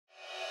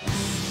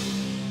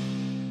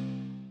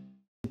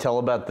Tell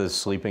about the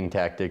sleeping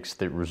tactics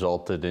that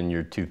resulted in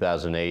your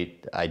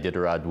 2008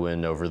 Iditarod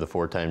win over the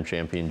four-time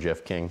champion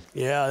Jeff King.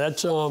 Yeah,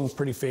 that's a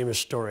pretty famous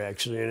story,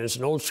 actually, and it's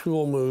an old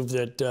school move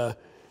that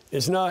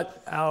it's not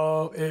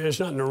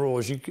in the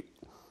rules.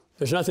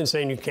 There's nothing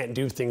saying you can't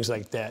do things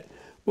like that.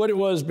 What it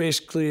was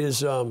basically is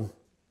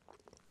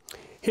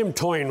him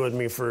toying with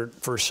me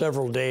for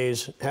several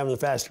days, having the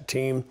faster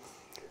team.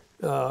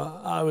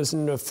 I was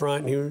in the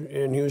front,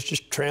 and he was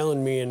just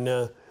trailing me,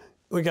 and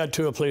we got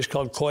to a place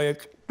called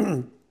Koyuk.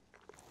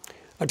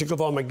 I took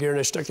off all my gear and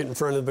I stuck it in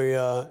front of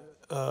the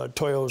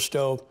Toyo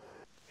stove.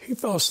 He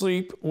fell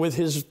asleep with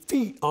his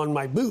feet on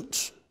my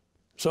boots.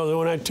 So then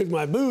when I took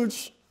my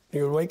boots,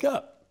 he would wake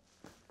up.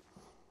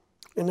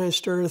 And I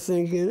started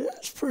thinking,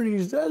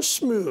 that's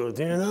smooth,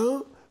 you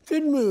know?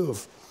 Good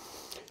move.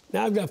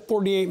 Now I've got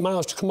 48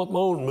 miles to come up my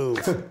own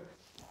move. And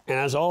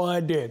that's all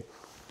I did.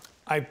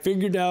 I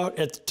figured out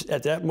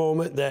at that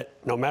moment that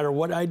no matter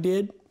what I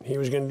did, he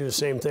was going to do the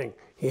same thing.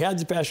 He had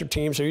the faster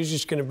team, so he was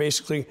just going to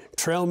basically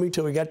trail me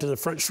till we got to the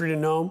front street of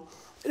Nome,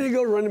 and he'd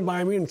go running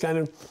by me and kind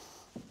of,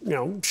 you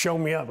know, show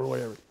me up or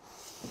whatever.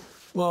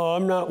 Well,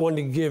 I'm not one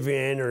to give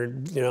in or,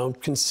 you know,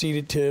 concede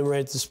it to him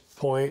right at this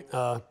point.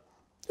 It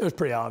was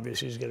pretty obvious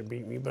he was going to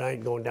beat me, but I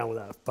ain't going down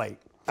without a fight.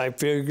 I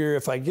figure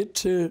if I get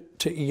to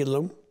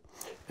Elam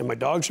and my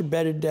dogs are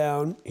bedded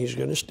down, he's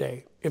going to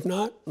stay. If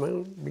not,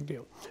 well, big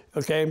deal.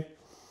 Okay.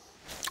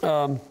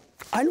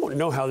 I don't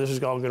know how this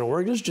is all going to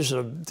work. This is just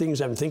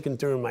things I'm thinking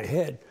through in my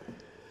head.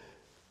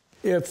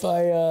 If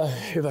I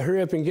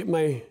hurry up and get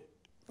my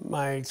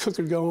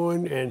cooker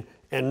going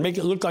and make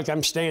it look like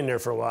I'm staying there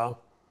for a while,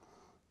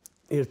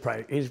 he's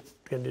going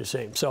to do the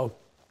same. So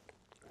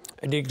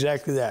I did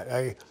exactly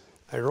that.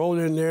 I rolled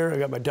in there. I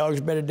got my dogs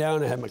bedded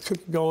down. I had my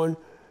cooker going,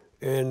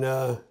 and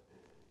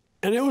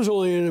it was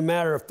only in a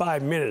matter of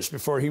 5 minutes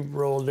before he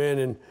rolled in,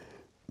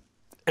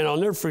 and I'll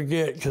never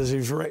forget because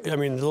he's right. I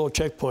mean, the little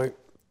checkpoint.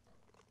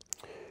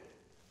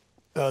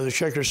 The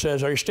checker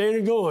says, "Are you staying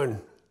or going?"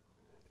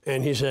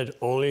 And he said,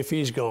 "Only if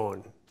he's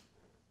going."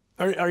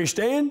 Are you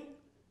staying?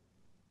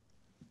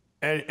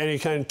 And he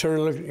kind of turned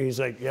and looked, he's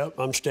like, "Yep,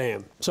 I'm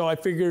staying." So I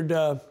figured,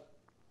 I'm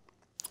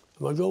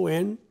going to go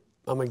in,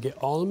 I'm going to get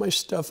all of my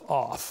stuff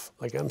off,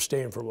 like I'm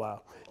staying for a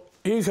while.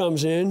 He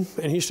comes in,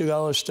 and he's still got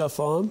all his stuff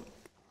on.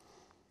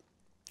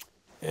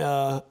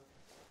 Again,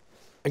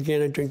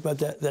 I drink about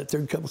that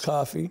third cup of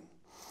coffee.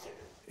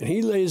 And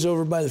he lays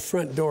over by the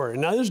front door. And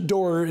now this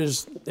door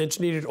it's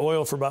needed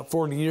oil for about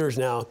 40 years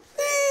now.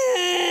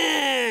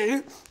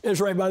 It's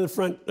right by the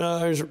front,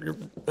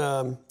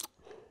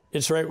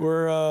 it's right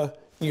where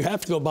you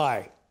have to go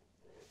by.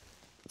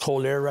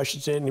 Cold air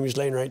rushes in, and he was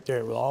laying right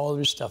there with all of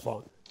his stuff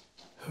on.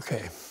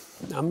 Okay,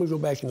 I'm gonna go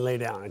back and lay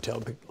down, I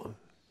tell people.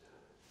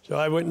 So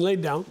I went and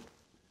laid down.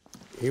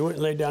 He went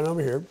and laid down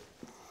over here.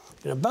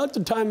 And about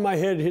the time my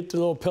head hit the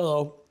little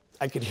pillow,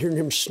 I could hear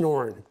him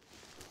snoring.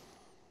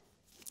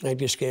 I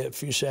just gave it a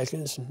few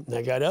seconds, and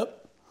I got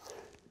up,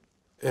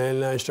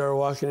 and I started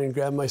walking and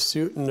grabbed my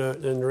suit, and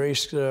the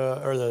race,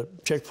 or the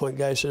checkpoint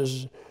guy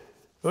says,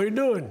 "What are you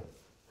doing?"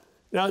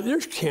 Now,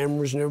 there's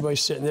cameras, and everybody's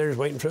sitting there just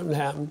waiting for something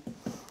to happen.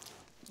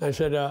 I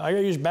said, "I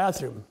gotta use the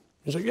bathroom."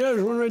 He's like, "Yeah,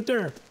 there's one right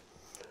there."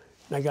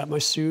 And I got my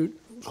suit,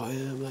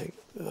 and I'm like,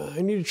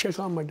 "I need to check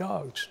on my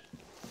dogs."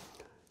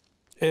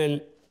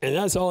 And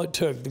that's all it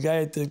took. The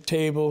guy at the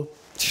table,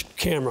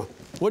 camera,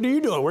 "What are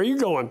you doing? Where are you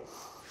going?"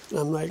 And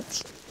I'm like,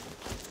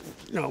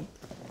 you know,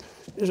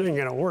 this ain't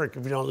gonna work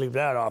if you don't leave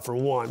that off, for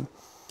one.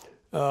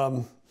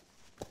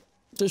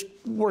 Just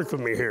work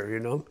with me here, you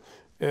know?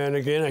 And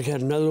again, I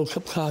had another little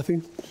cup of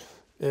coffee.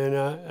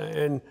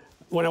 And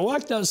when I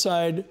walked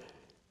outside,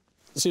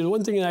 see, the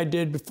one thing that I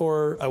did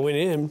before I went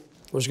in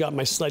was got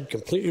my sled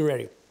completely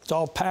ready. It's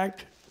all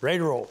packed, ready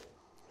to roll.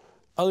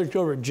 I looked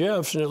over at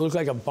Jeff's, and it looked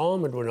like a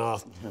bomb had went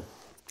off.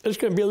 It's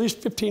gonna be at least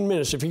 15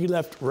 minutes. If he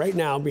left right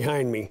now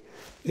behind me,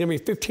 it's gonna be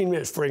 15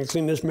 minutes before I can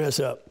clean this mess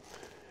up.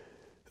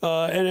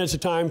 And at the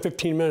time,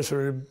 15 minutes,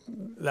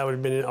 that would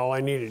have been all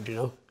I needed, you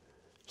know?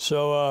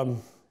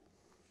 So,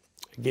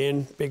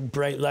 again, big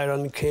bright light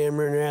on the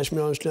camera, and they're asking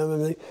me all this stuff.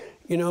 I'm like,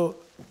 you know,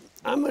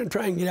 I'm gonna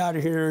try and get out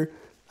of here.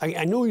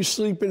 I know he's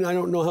sleeping, I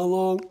don't know how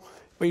long,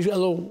 but he's got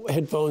little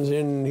headphones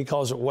in, and he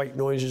calls it white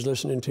noise he's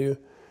listening to.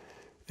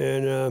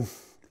 And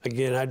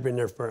again, I'd been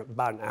there for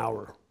about an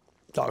hour.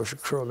 Dogs were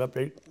curled up.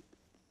 You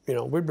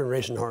know, we'd been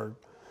racing hard.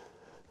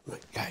 I'm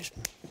like, "Guys,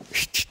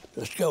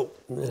 let's go."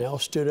 And then they all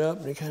stood up,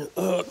 and they kind of,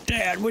 "Oh,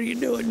 Dad, what are you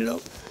doing?" You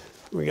know,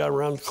 we got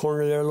around the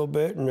corner there a little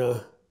bit,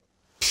 and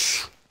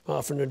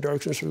off in the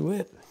darkness we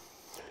went.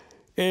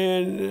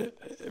 And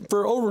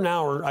for over an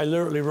hour, I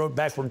literally rode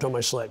backwards on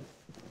my sled.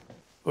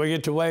 We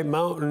get to White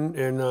Mountain,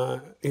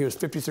 and he was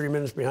 53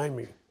 minutes behind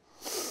me.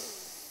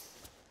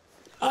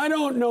 I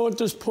don't know at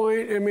this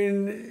point. I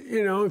mean,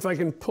 you know, if I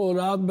can pull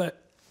it out, but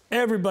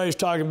everybody's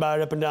talking about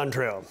it up and down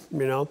trail,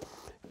 you know.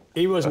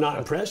 He was not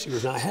impressed. He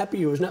was not happy.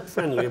 He was not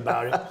friendly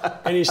about it.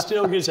 And he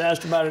still gets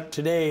asked about it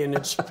today, and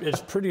it's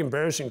pretty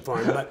embarrassing for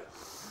him. But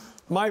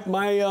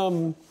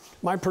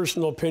my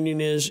personal opinion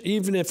is,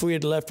 even if we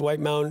had left White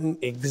Mountain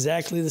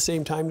exactly the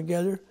same time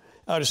together,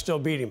 I would have still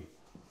beat him.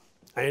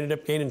 I ended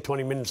up gaining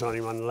 20 minutes on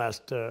him on the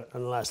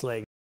last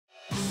leg.